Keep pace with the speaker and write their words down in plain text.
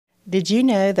Did you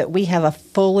know that we have a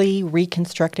fully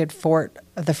reconstructed fort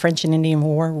of the French and Indian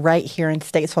War right here in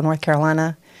Statesville, North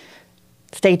Carolina?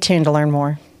 Stay tuned to learn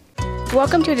more.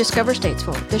 Welcome to Discover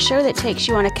Statesville, the show that takes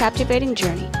you on a captivating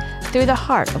journey through the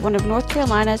heart of one of North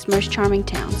Carolina's most charming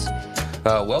towns.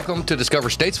 Welcome to Discover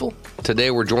Statesville.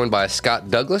 Today we're joined by Scott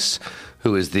Douglas,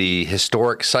 who is the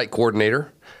Historic Site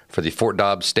Coordinator for the Fort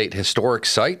Dobbs State Historic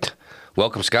Site.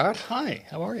 Welcome, Scott. Hi,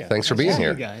 how are you? Thanks for being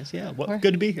here. You guys. Yeah,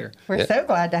 good to be here. We're so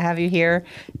glad to have you here,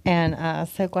 and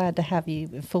so glad to have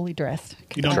you fully dressed.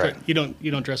 You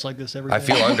don't dress like this every day? I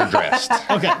feel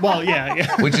underdressed. Okay, well,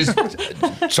 yeah. Which is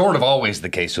sort of always the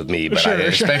case with me, but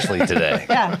especially today.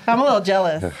 Yeah, I'm a little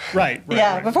jealous. Right.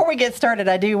 Yeah, before we get started,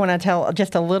 I do want to tell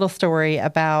just a little story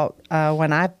about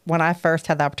when I first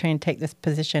had the opportunity to take this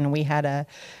position. We had an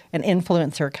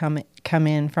influencer come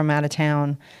in from out of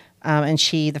town. And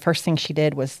the first thing she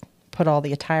did was put all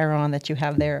the attire on that you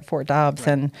have there at Fort Dobbs.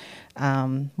 Right.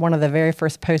 And one of the very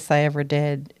first posts I ever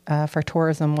did for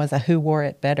tourism was a "Who Wore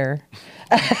It Better?"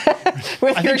 I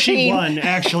think she won,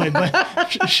 actually,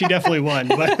 but she definitely won.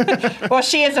 But well,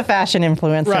 she is a fashion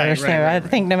influencer, right. I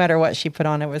think no matter what she put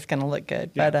on, it was going to look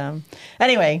good. Yeah. But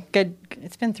anyway, good.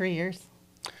 It's been 3 years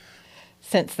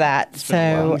since that. It's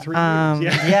been a long 3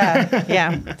 years.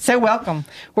 Yeah. So welcome.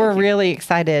 We're really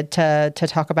excited to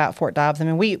talk about Fort Dobbs. I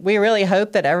mean, we really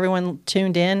hope that everyone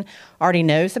tuned in already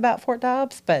knows about Fort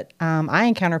Dobbs, but I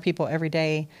encounter people every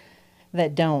day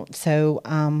that don't. So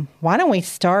why don't we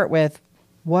start with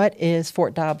what is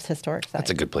Fort Dobbs Historic Site?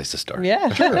 That's a good place to start.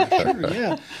 Yeah. Sure.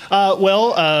 Yeah.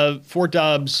 Fort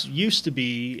Dobbs used to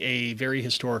be a very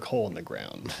historic hole in the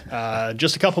ground,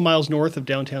 just a couple miles north of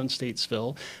downtown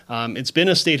Statesville. It's been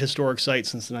a state historic site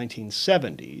since the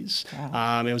 1970s.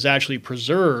 Wow. It was actually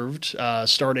preserved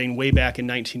starting way back in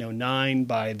 1909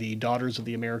 by the Daughters of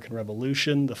the American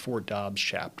Revolution, the Fort Dobbs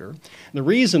chapter. And the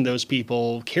reason those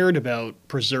people cared about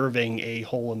preserving a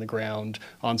hole in the ground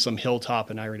on some hilltop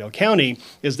in Iredell County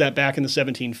is that back in the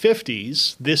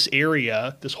 1750s, this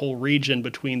area, this whole region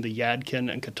between the Yadkin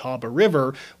and Catawba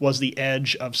River, was the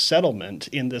edge of settlement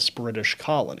in this British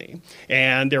colony.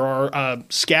 And there are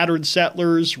scattered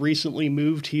settlers recently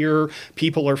moved here.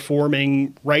 People are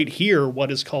forming right here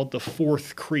what is called the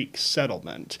Fourth Creek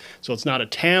Settlement. So it's not a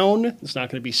town. It's not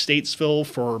going to be Statesville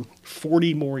for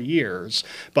 40 more years,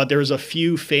 but there's a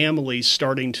few families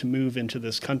starting to move into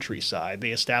this countryside.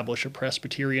 They establish a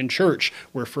Presbyterian church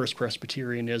where First Presbyterian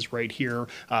is right here,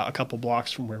 a couple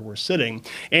blocks from where we're sitting.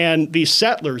 And these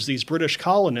settlers, these British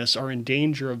colonists, are in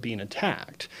danger of being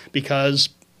attacked because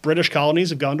British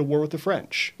colonies have gone to war with the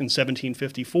French in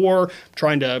 1754,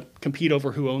 trying to compete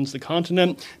over who owns the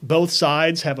continent. Both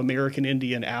sides have American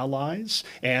Indian allies,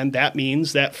 and that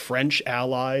means that French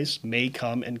allies may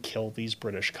come and kill these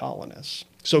British colonists.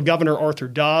 So Governor Arthur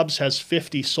Dobbs has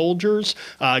 50 soldiers,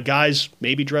 guys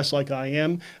maybe dressed like I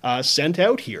am, sent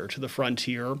out here to the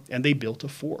frontier, and they built a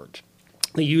fort.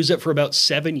 They use it for about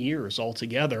 7 years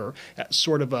altogether as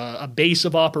sort of a base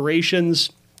of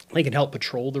operations. They can help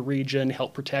patrol the region,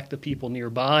 help protect the people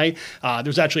nearby.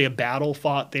 There's actually a battle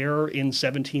fought there in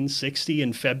 1760,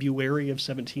 in February of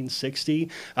 1760,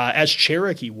 as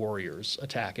Cherokee warriors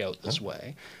attack out this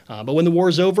way. But when the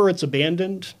war's over, it's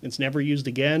abandoned, it's never used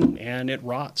again, and it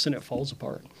rots and it falls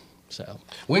apart. So,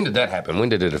 when did that happen? When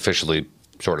did it officially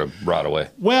sort of rot away?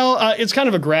 Well, it's kind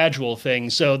of a gradual thing.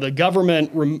 So the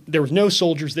government, there was no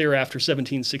soldiers there after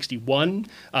 1761.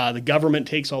 The government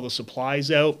takes all the supplies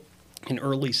out in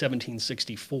early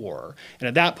 1764. And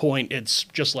at that point, it's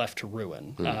just left to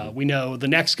ruin. Mm-hmm. We know the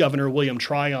next governor, William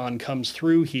Tryon, comes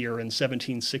through here in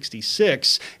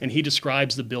 1766, and he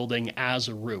describes the building as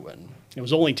a ruin. It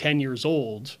was only 10 years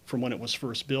old from when it was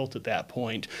first built at that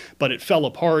point, but it fell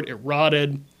apart, it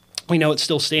rotted. We know it's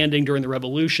still standing during the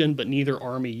Revolution, but neither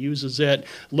army uses it.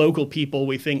 Local people,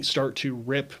 we think, start to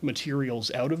rip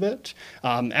materials out of it.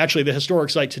 Actually, the historic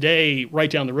site today, right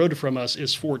down the road from us,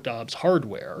 is Fort Dobbs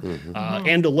Hardware,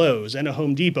 and a Lowe's and a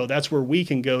Home Depot. That's where we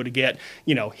can go to get,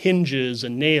 hinges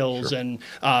and nails. Sure. And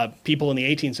people in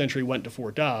the 18th century went to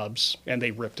Fort Dobbs, and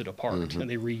they ripped it apart, and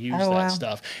they reused that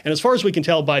stuff. And as far as we can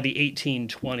tell, by the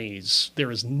 1820s,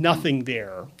 there is nothing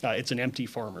there. It's an empty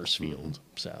farmer's field.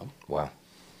 So, wow.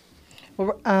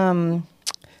 Well,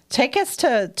 take us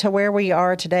to where we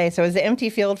are today. So it was an empty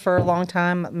field for a long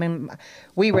time. I mean,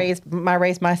 I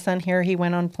raised my son here. He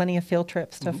went on plenty of field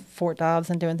trips to Fort Dobbs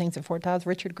and doing things at Fort Dobbs.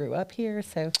 Richard grew up here,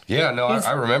 so yeah. No,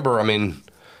 I remember. I mean,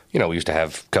 we used to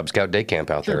have Cub Scout day camp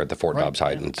out there at the Fort Dobbs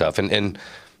height and stuff. And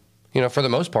for the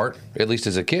most part, at least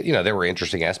as a kid, there were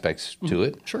interesting aspects to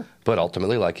it. Sure. But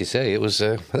ultimately, like you say, it was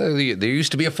there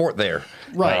used to be a fort there.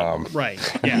 Right.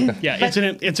 Right. Yeah. Yeah.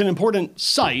 It's an important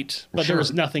site, but there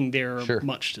was nothing there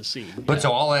much to see. But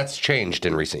so all that's changed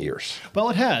in recent years. Well,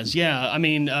 it has. Yeah. I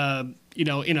mean,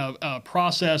 in a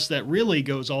process that really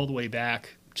goes all the way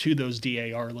back to those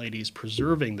DAR ladies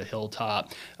preserving the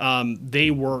hilltop.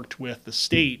 They worked with the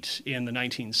state in the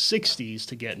 1960s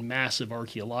to get massive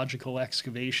archaeological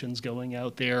excavations going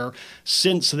out there.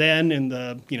 Since then, in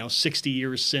the 60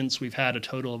 years since, we've had a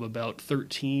total of about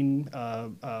 13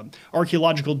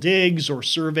 archaeological digs or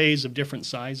surveys of different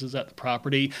sizes at the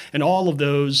property, and all of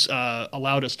those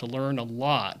allowed us to learn a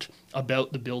lot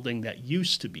about the building that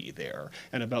used to be there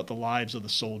and about the lives of the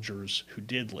soldiers who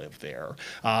did live there.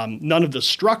 None of the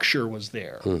structure was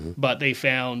there, but they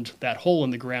found that hole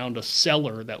in the ground, a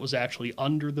cellar that was actually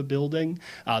under the building.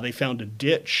 They found a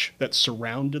ditch that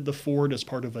surrounded the fort as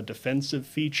part of a defensive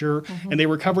feature, and they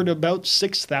recovered about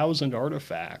 6,000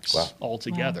 artifacts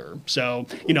altogether. Wow. So,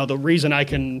 the reason I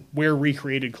can wear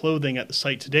recreated clothing at the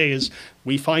site today is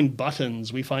we find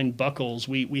buttons, we find buckles,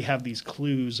 we have these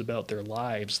clues about their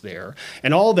lives there.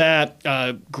 And all that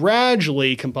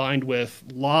gradually combined with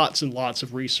lots and lots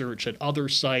of research at other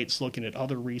sites, looking at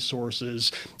other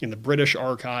resources in the British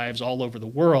archives all over the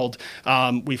world,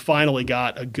 we finally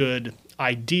got a good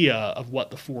idea of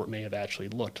what the fort may have actually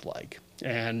looked like.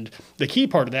 And the key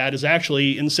part of that is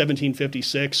actually in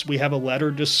 1756, we have a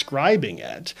letter describing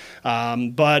it,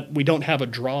 but we don't have a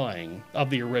drawing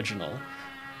of the original.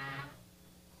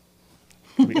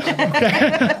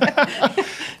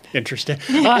 Interesting.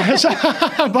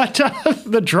 But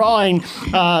the drawing,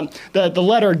 the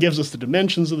letter gives us the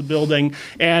dimensions of the building,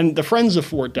 and the Friends of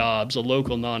Fort Dobbs, a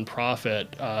local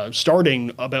nonprofit,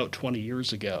 starting about 20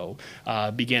 years ago,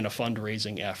 began a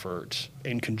fundraising effort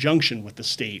in conjunction with the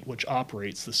state, which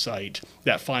operates the site,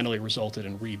 that finally resulted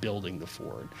in rebuilding the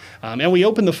fort. And we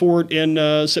opened the fort in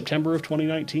September of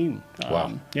 2019.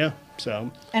 Wow. Yeah.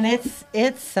 So. And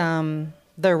it's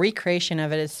the recreation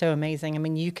of it is so amazing. I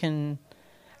mean,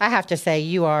 I have to say,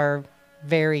 you are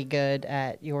very good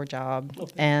at your job.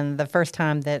 Okay. And the first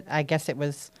time that, I guess it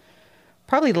was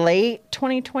probably late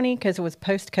 2020, because it was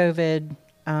post-COVID,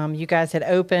 you guys had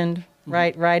opened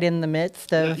right in the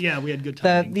midst of... Yeah, we had good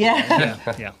timing.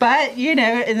 Yeah. But,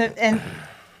 and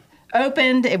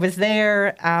opened, it was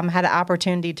there, had an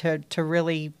opportunity to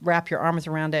really wrap your arms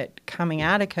around it coming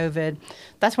out of COVID.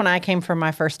 That's when I came for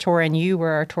my first tour, and you were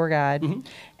our tour guide. Mm-hmm.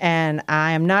 And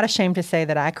I am not ashamed to say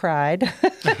that I cried.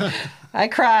 I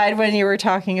cried when you were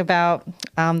talking about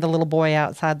the little boy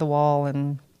outside the wall,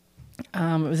 and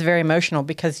it was very emotional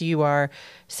because you are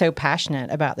so passionate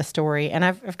about the story. And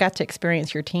I've got to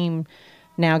experience your team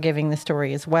now giving the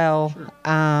story as well. Sure.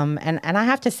 And I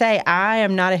have to say, I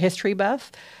am not a history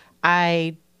buff.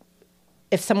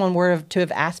 If someone were to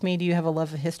have asked me, do you have a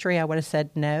love of history, I would have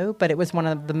said no. But it was one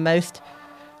of the most,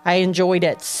 I enjoyed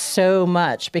it so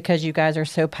much because you guys are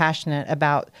so passionate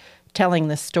about telling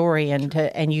the story,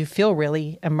 and you feel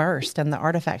really immersed, and the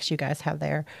artifacts you guys have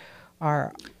there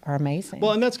are amazing.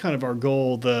 Well, and that's kind of our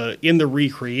goal. In the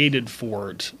recreated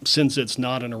fort, since it's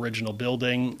not an original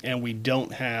building and we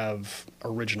don't have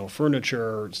original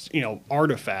furniture,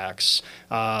 artifacts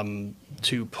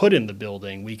to put in the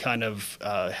building, we kind of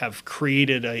have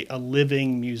created a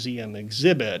living museum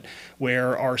exhibit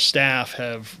where our staff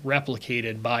have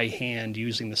replicated by hand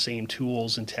using the same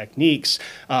tools and techniques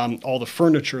all the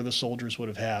furniture the soldiers would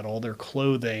have had, all their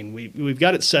clothing. We've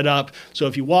got it set up so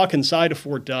if you walk inside of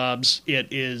Fort Dobbs,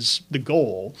 the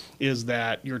goal is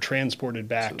that you're transported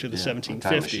back to the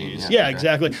 1750s. Yeah,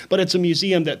 exactly. But it's a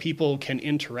museum that people can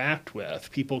interact with.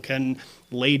 People can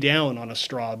lay down on a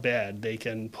straw bed. They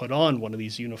can put on one of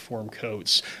these uniform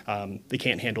coats. They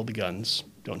can't handle the guns.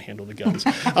 Don't handle the guns.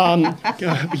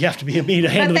 You have to be me to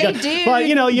handle the guns. But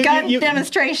they do gun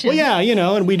demonstrations. Well, yeah,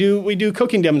 and we do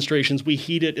cooking demonstrations. We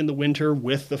heat it in the winter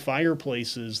with the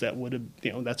fireplaces that would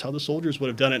have, that's how the soldiers would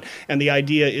have done it. And the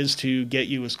idea is to get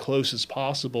you as close as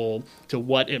possible to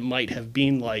what it might have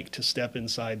been like to step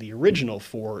inside the original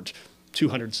fort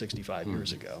 265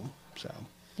 years ago. So.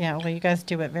 Yeah, well, you guys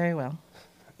do it very well.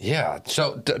 Yeah.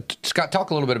 So, Scott, talk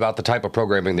a little bit about the type of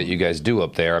programming that you guys do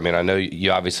up there. I mean, I know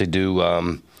you obviously do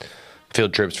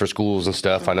field trips for schools and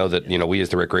stuff. I know that, we as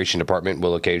the recreation department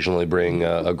will occasionally bring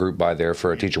a group by there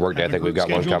for a teacher work day. I think we've got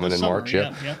one coming in March.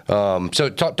 Yeah. So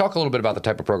talk a little bit about the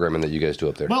type of programming that you guys do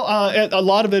up there. Well, a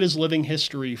lot of it is living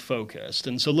history focused.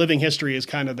 And so living history is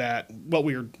kind of what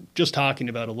we were just talking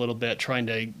about a little bit, trying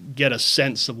to get a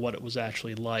sense of what it was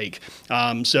actually like.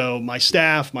 So my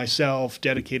staff, myself,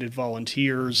 dedicated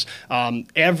volunteers,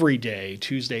 every day,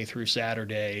 Tuesday through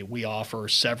Saturday, we offer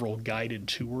several guided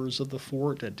tours of the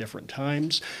fort at different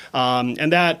times.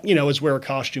 And that, is where a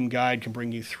costume guide can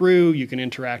bring you through. You can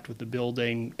interact with the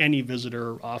building, any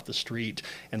visitor off the street,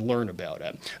 and learn about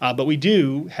it. But we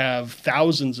do have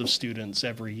thousands of students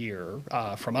every year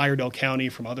from Iredell County,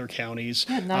 from other counties.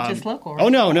 Yeah, not just local. Right? Oh,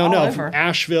 no. Over. From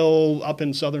Asheville, up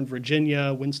in Southern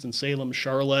Virginia, Winston-Salem,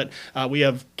 Charlotte. We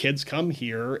have kids come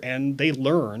here and they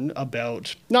learn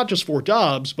about not just Fort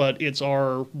Dobbs, but it's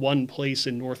our one place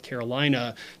in North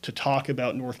Carolina to talk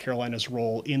about North Carolina's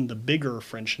role in the bigger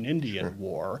French and Indian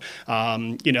War.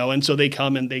 And so they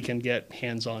come and they can get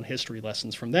hands-on history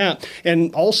lessons from that.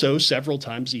 And also, several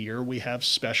times a year, we have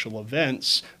special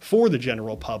events for the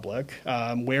general public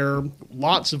where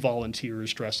lots of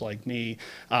volunteers dressed like me,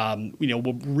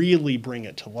 will really bring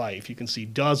it to life. You can see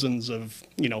dozens of,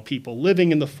 people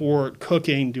living in the fort,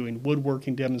 cooking, doing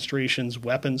woodworking demonstrations,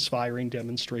 weapons firing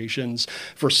demonstrations.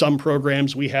 For some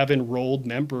programs, we have enrolled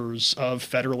members of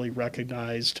federally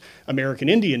recognized American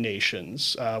Indian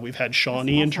nations. We've had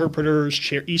Shawnee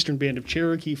interpreters, Eastern Band of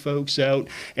Cherokee folks out,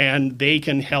 and they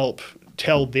can help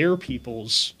tell their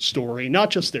people's story, not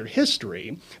just their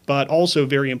history, but also,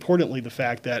 very importantly, the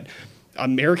fact that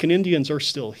American Indians are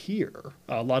still here.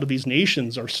 A lot of these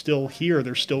nations are still here.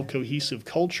 They're still cohesive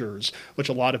cultures, which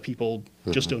a lot of people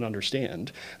just don't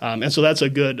understand. And so that's a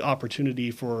good opportunity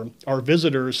for our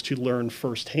visitors to learn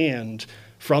firsthand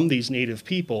from these native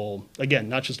people, again,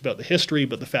 not just about the history,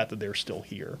 but the fact that they're still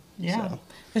here. Yeah.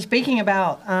 So speaking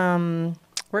about,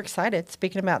 we're excited.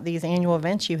 Speaking about these annual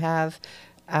events you have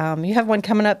one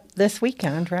coming up this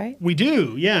weekend, right? We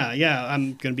do, yeah.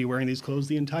 I'm going to be wearing these clothes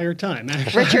the entire time.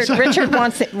 Actually. Richard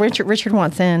wants in. We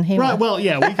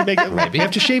can make it. Maybe. We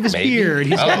have to shave his beard.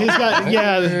 He's got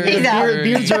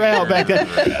beards are out back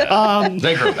then.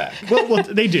 They grow back. Well,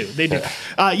 they do.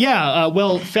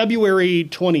 February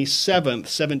 27th,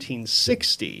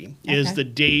 1760 is the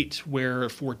date where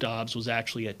Fort Dobbs was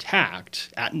actually attacked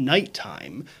at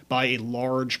nighttime by a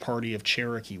large party of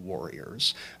Cherokee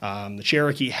warriors. The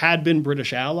Cherokee had been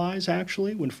British allies,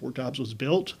 actually, when Fort Dobbs was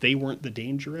built. They weren't the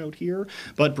danger out here,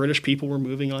 but British people were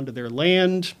moving onto their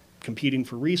land, competing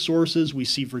for resources. We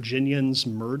see Virginians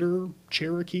murder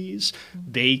Cherokees.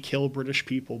 They kill British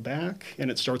people back, and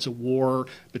it starts a war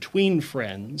between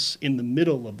friends in the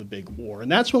middle of the big war.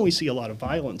 And that's when we see a lot of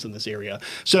violence in this area.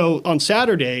 So on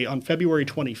Saturday, on February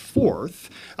 24th,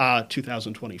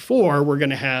 2024, we're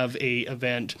going to have a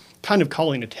event kind of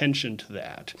calling attention to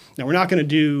that. Now, we're not going to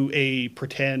do a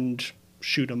pretend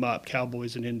shoot 'em up,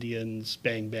 cowboys and Indians,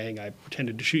 bang, bang, I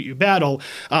pretended to shoot you battle.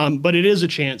 But it is a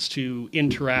chance to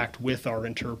interact with our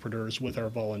interpreters, with our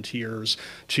volunteers,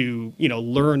 to,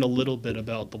 learn a little bit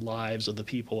about the lives of the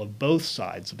people of both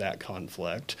sides of that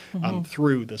conflict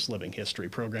through this Living History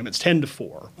program. It's 10 to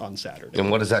 4 on Saturday. And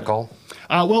what is that called?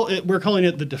 We're calling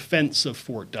it the Defense of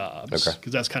Fort Dobbs,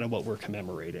 because that's kind of what we're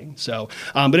commemorating. So,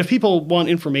 but if people want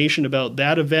information about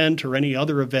that event or any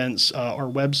other events, our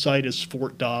website is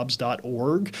fortdobbs.org.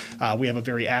 We have a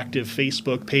very active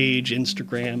Facebook page,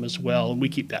 Instagram as well, and we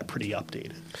keep that pretty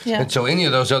updated. Yeah. And so any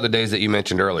of those other days that you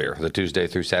mentioned earlier, the Tuesday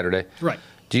through Saturday, right?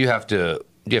 Do you have to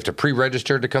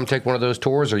pre-register to come take one of those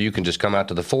tours, or you can just come out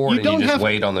to the fort and you just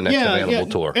wait on the next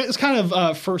available tour? It's kind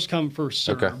of first come, first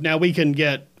serve. Okay. Now, we can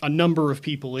get a number of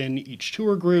people in each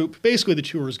tour group. Basically, the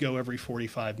tours go every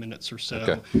 45 minutes or so.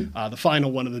 Okay. The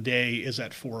final one of the day is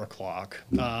at 4 o'clock.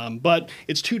 But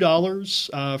it's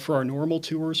 $2 for our normal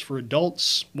tours for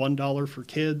adults, $1 for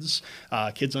kids.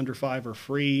 Kids under 5 are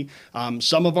free.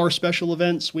 Some of our special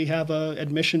events, we have a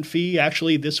admission fee.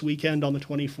 Actually, this weekend on the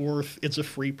 24th, it's a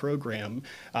free program.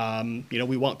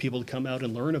 We want people to come out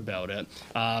and learn about it.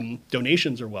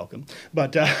 Donations are welcome.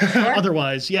 But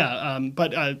otherwise,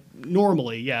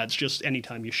 normally, it's just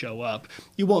anytime you show up,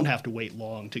 you won't have to wait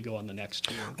long to go on the next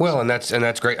tour. Well, and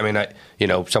that's great. I mean,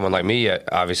 someone like me,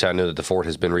 obviously I know that the fort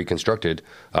has been reconstructed.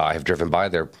 I have driven by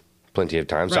there plenty of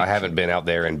time. So Right. I haven't been out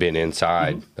there and been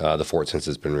inside the fort since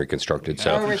it's been reconstructed.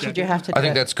 So Or Richard, you have to do I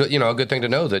think it. that's good. A good thing to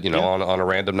know that on a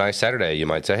random nice Saturday you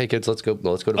might say, "Hey kids, let's go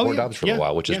to Fort Dobbs for a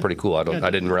while," which is pretty cool. I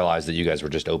didn't realize that you guys were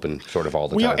just open sort of all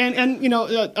the time.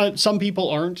 And some people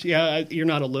aren't. Yeah, you're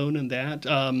not alone in that.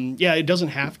 It doesn't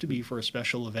have to be for a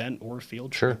special event or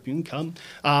field trip. Sure. You can come.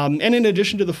 And in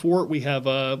addition to the fort, we've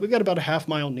got about a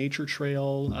half-mile nature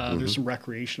trail. There's some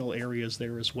recreational areas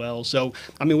there as well. So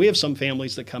we have some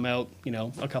families that come out,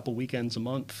 a couple weekends a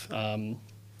month.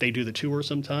 They do the tour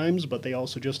sometimes, but they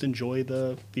also just enjoy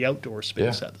the outdoor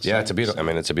space at the site. It's a beautiful.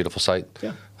 It's a beautiful site.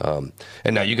 Yeah.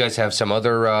 And now you guys have some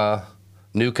other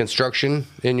new construction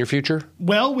in your future?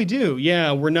 Well, we do.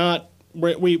 Yeah,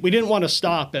 we didn't want to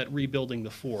stop at rebuilding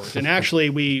the fort, and actually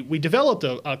we developed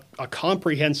a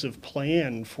comprehensive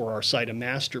plan for our site, a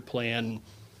master plan,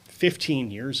 15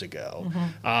 years ago.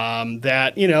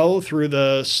 That through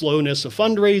the slowness of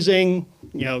fundraising,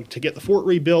 to get the fort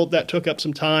rebuilt, that took up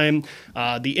some time.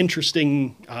 The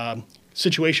interesting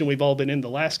situation we've all been in the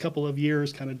last couple of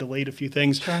years kind of delayed a few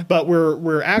things. Sure. But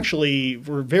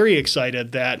we're very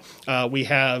excited that we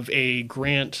have a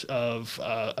grant of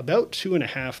about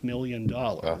 $2.5 million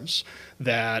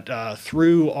that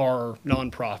through our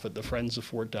nonprofit, the Friends of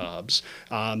Fort Dobbs,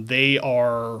 they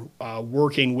are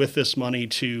working with this money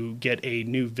to get a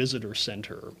new visitor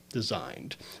center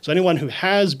designed. So anyone who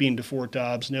has been to Fort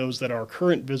Dobbs knows that our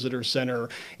current visitor center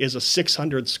is a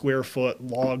 600 square foot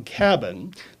log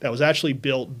cabin that was actually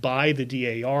built by the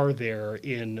DAR there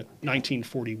in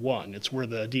 1941. It's where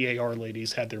the DAR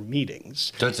ladies had their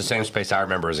meetings. So it's the same space I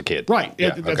remember as a kid. Right.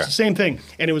 Yeah, That's the same thing.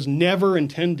 And it was never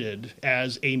intended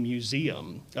as a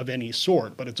museum of any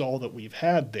sort, but it's all that we've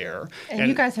had there. And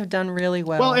you guys have done really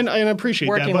well. Well, and I appreciate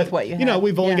working that. But, with what you have.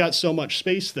 we've only Yeah. got so much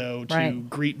space, though, to Right.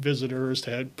 greet visitors,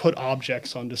 to put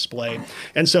objects on display.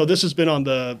 And so this has been on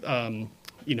the,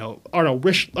 on our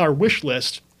wish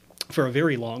list for a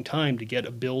very long time to get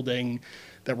a building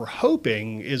that we're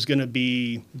hoping is going to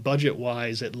be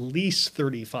budget-wise at least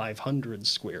 3,500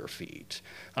 square feet.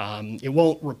 It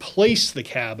won't replace the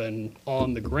cabin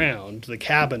on the ground. The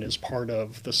cabin is part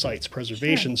of the site's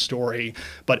preservation story,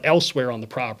 but elsewhere on the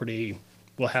property,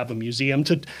 we'll have a museum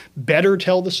to better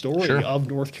tell the story of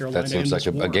North Carolina. That seems like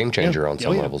and this a war. game changer on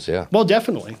some levels, yeah. Well,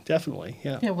 definitely,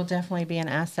 yeah. It will definitely be an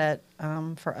asset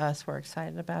for us. We're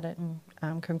excited about it,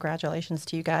 and congratulations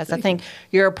to you guys. I think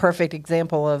you're a perfect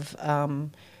example of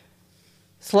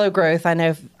slow growth. I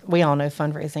know we all know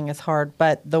fundraising is hard,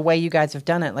 but the way you guys have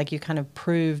done it, like you kind of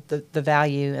proved the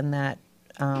value in that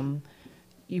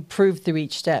you proved through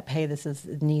each step, hey, this is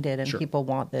needed and people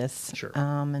want this,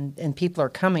 and people are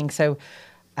coming. So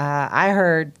I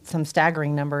heard some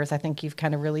staggering numbers. I think you've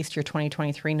kind of released your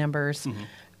 2023 numbers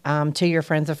to your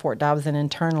Friends of Fort Dobbs and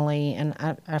internally. And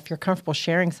if you're comfortable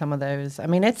sharing some of those,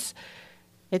 it's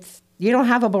you don't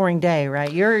have a boring day,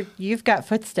 right? You've got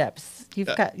footsteps. You've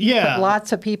got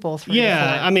lots of people through the fort.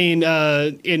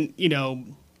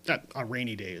 A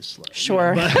rainy day is slow.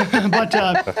 Sure.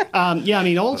 But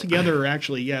altogether,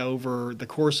 actually, over the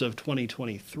course of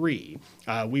 2023,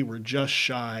 we were just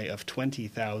shy of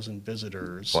 20,000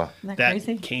 visitors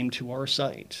that came to our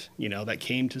site, that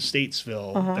came to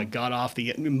Statesville, that got off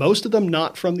most of them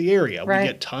not from the area. Right. We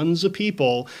get tons of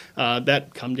people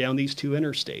that come down these two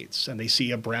interstates and they see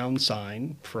a brown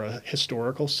sign for a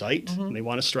historical site and they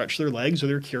want to stretch their legs or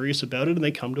they're curious about it and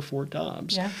they come to Fort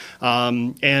Dobbs. Yeah.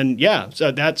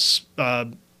 So that's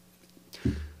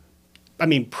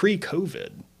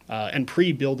pre-COVID and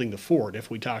pre-building the fort, if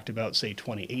we talked about, say,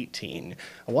 2018,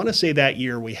 I want to say that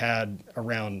year we had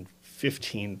around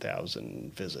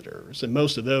 15,000 visitors, and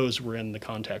most of those were in the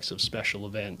context of special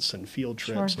events and field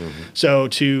trips. Sure. So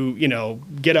to,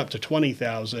 get up to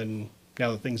 20,000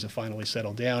 now that things have finally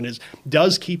settled down,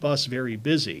 does keep us very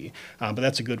busy, but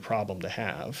that's a good problem to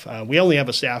have. We only have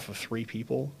a staff of 3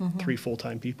 people, 3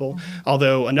 full-time people,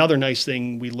 although another nice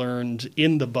thing we learned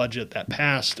in the budget that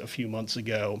passed a few months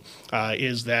ago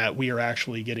is that we are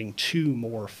actually getting 2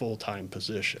 more full-time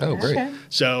positions. Oh, great. Okay.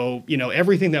 So,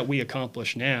 everything that we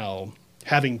accomplish now,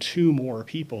 having 2 more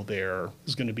people there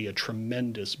is going to be a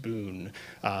tremendous boon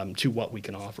to what we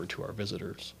can offer to our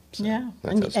visitors. So. Yeah,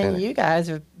 That's and you guys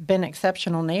have been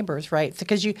exceptional neighbors, right?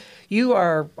 Because you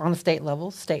are on the state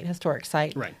level, state historic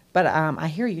site, right? But I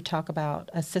hear you talk about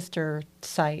a sister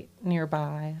site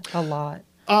nearby a lot.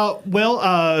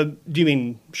 Do you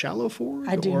mean shallow ford?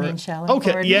 I do mean shallow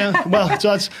okay, ford. yeah. Well,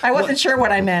 so that's. I wasn't sure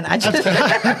what I meant. I just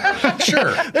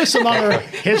Sure. There's some other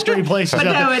history places.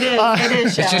 but no, it is. It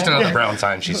is shallow. It's just another brown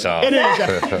sign she saw. It is.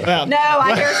 No,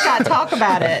 I hear Scott talk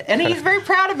about it, and he's very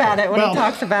proud about it when he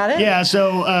talks about it. Yeah,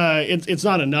 so it's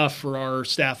not enough for our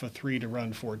staff of 3 to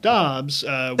run Fort Dobbs.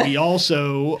 We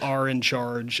also are in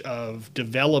charge of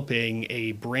developing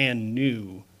a brand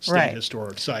new state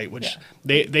historic site, which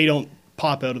they don't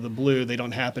pop out of the blue. They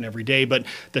don't happen every day. But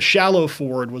the Shallow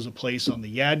Ford was a place on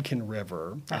the Yadkin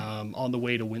River on the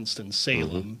way to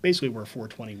Winston-Salem, basically where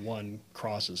 421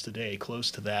 crosses today, close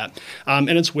to that. And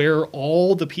it's where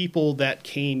all the people that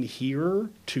came here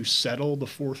to settle the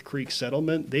Fourth Creek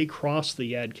settlement, they crossed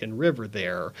the Yadkin River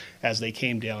there as they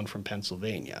came down from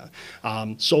Pennsylvania.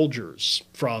 Soldiers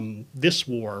from this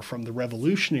war, from the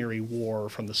Revolutionary War,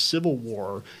 from the Civil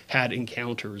War, had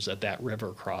encounters at that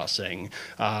river crossing.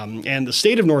 And the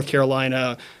state of North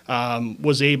Carolina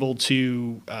was able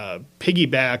to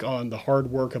piggyback on the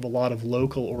hard work of a lot of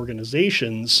local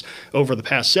organizations over the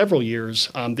past several years.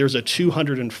 There's a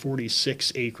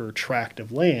 246-acre tract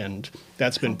of land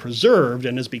that's been preserved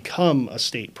and has become a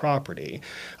state property.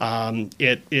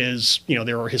 It is,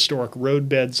 there are historic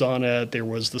roadbeds on it. There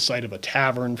was the site of a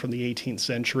tavern from the 18th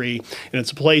century. And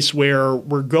it's a place where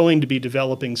we're going to be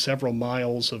developing several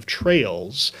miles of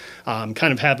trails, kind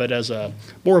of have it as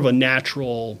more of a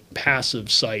natural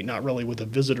passive site, not really with a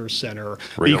visitor center.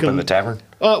 Reopen the tavern?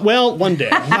 Well, one day.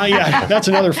 Yeah, that's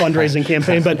another fundraising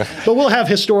campaign. But we'll have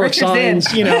historic signs.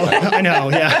 I know.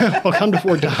 Yeah, we'll come to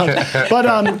Fort Dobbs.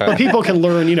 But people can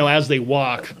learn, as they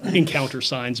walk, encounter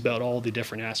signs about all the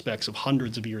different aspects of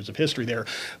hundreds of years of history there.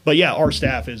 But yeah, our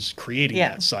staff is creating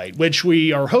that site, which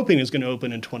we are hoping is going to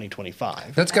open in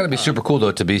 2025. That's got to be super cool,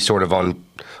 though, to be sort of on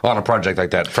a project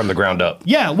like that from the ground up.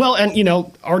 Yeah, well, and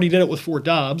already did it with Fort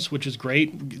Dobbs, which is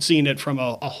great. Seeing it from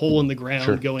a hole in the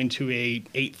ground, going to a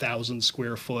 8,000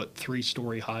 square foot,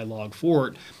 3-story high log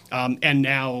fort. And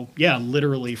now,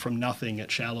 literally from nothing at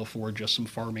Shallow Ford, just some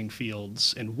farming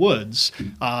fields and woods.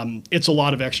 It's a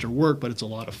lot of extra work, but it's a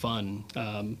lot of fun.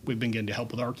 We've been getting to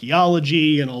help with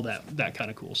archaeology and all that kind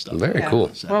of cool stuff. Very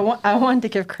cool. So. Well, I wanted to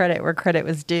give credit where credit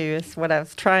was due. Is what I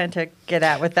was trying to get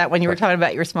at with that when you were talking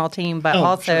about your small team, but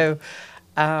also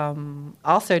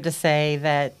to say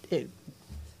that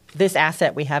this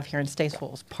asset we have here in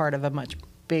Statesville is part of a much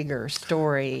bigger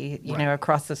story,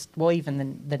 across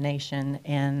even the nation,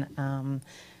 and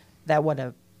that what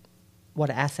an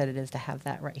asset it is to have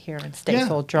that right here in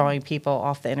Statesville, drawing people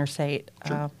off the interstate.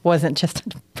 Wasn't just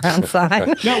a brown sign.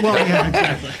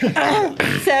 Exactly.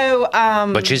 So,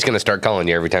 but she's going to start calling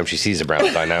you every time she sees a brown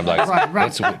sign. I'm like,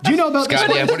 right. Do you know about Scott?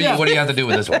 this one? What do you have to do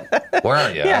with this one? Where are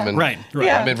you? Yeah.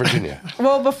 I'm in Virginia.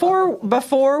 Well,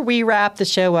 before we wrap the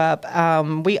show up,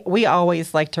 we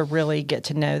always like to really get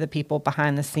to know the people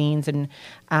behind the scenes, and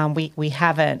we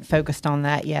haven't focused on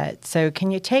that yet. So,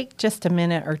 can you take just a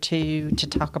minute or two to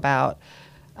talk about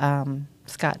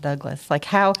Scott Douglas? Like,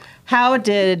 how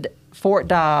did Fort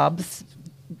Dobbs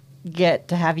get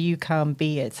to have you come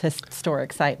be its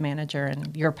historic site manager,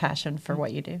 and your passion for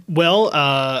what you do? Well,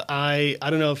 I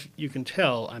don't know if you can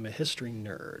tell, I'm a history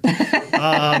nerd.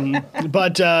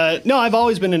 But no, I've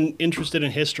always been interested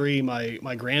in history.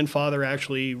 My grandfather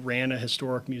actually ran a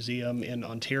historic museum in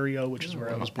Ontario, which is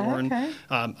where I was born. Okay.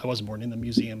 I wasn't born in the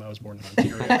museum. I was born in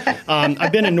Ontario.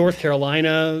 I've been in North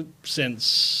Carolina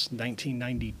since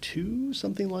 1992,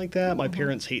 something like that. My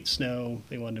parents hate snow.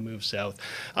 They wanted to move south.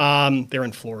 They're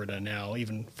in Florida now,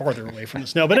 even farther away from the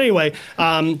snow. But anyway,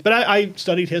 but I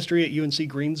studied history at UNC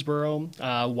Greensboro.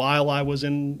 While I was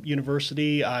in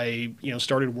university, I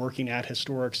started working at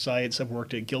historic sites. I've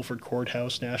worked at Guilford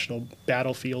Courthouse National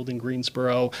Battlefield in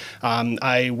Greensboro.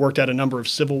 I worked at a number of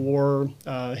Civil War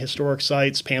historic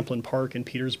sites, Pamplin Park in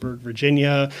Petersburg,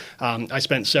 Virginia. I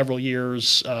spent several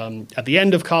years at the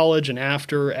end of college and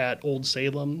after at Old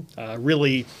Salem,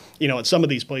 really, at some of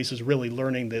these places, really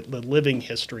learning the living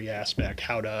history aspect,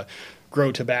 how to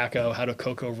grow tobacco, how to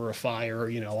cook over a fire,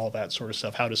 all that sort of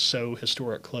stuff, how to sew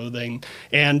historic clothing.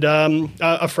 And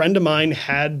a friend of mine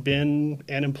had been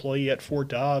an employee at Fort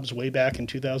Dobbs way back in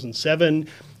 2007.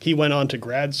 He went on to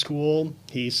grad school.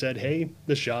 He said, hey,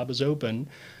 this job is open.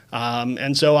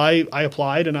 And so I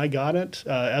applied and I got it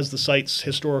as the site's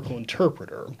historical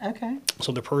interpreter. Okay.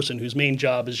 So the person whose main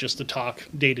job is just to talk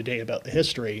day to day about the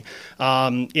history.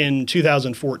 In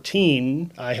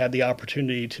 2014, I had the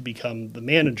opportunity to become the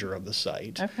manager of the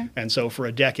site. Okay. And so for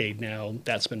a decade now,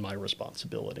 that's been my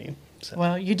responsibility. So.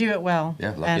 Well, you do it well.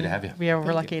 Yeah, lucky to have you.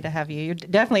 We're lucky to have you. You're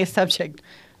definitely a subject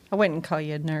I wouldn't call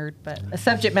you a nerd, but a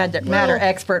subject matter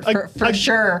expert for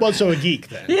sure. Well, so a geek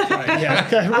then. Yeah. Right, yeah.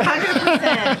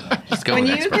 100%. When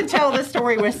you can tell the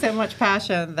story with so much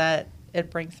passion that it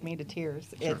brings me to tears,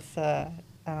 sure. It's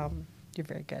you're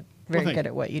very good. Very good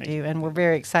at what you do. And we're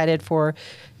very excited for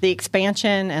the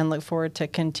expansion and look forward to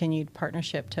continued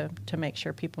partnership to make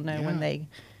sure people know when they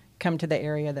come to the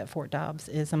area that Fort Dobbs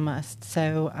is a must.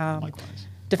 So Likewise.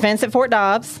 Defense at Fort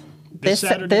Dobbs. This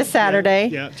Saturday.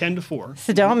 Yeah, 10 to 4.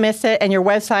 So don't miss it. And your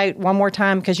website one more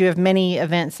time because you have many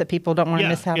events that people don't want to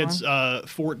miss out on. It's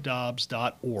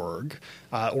fortdobbs.org,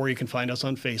 or you can find us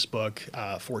on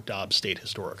Facebook, Fort Dobbs State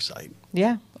Historic Site.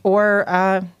 Yeah, or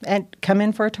and come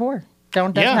in for a tour.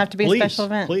 Doesn't have to be a special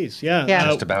event. Please,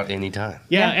 just about any time.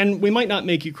 Yeah, and we might not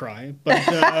make you cry, but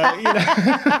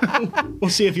we'll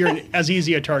see if you're as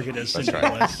easy a target as Cindy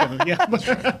was. So,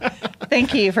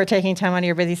 Thank you for taking time out of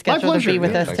your busy schedule to be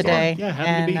with us today. Yeah,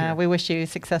 happy to be here. We wish you a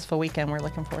successful weekend. We're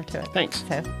looking forward to it. Thanks.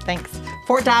 So, thanks.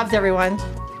 Fort Dobbs, everyone.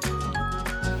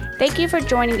 Thank you for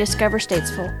joining Discover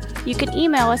Statesville. You can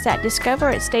email us at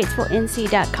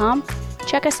discover@statesvillenc.com.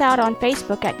 Check us out on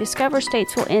Facebook at Discover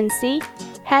Statesville NC,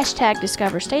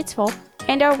 #Discover Statesville,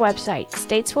 and our website,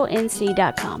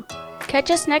 statesvillenc.com.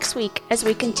 Catch us next week as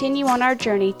we continue on our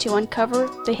journey to uncover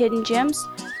the hidden gems,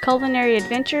 culinary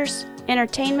adventures,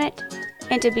 entertainment,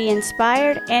 and to be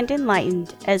inspired and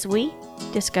enlightened as we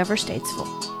discover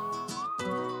Statesville.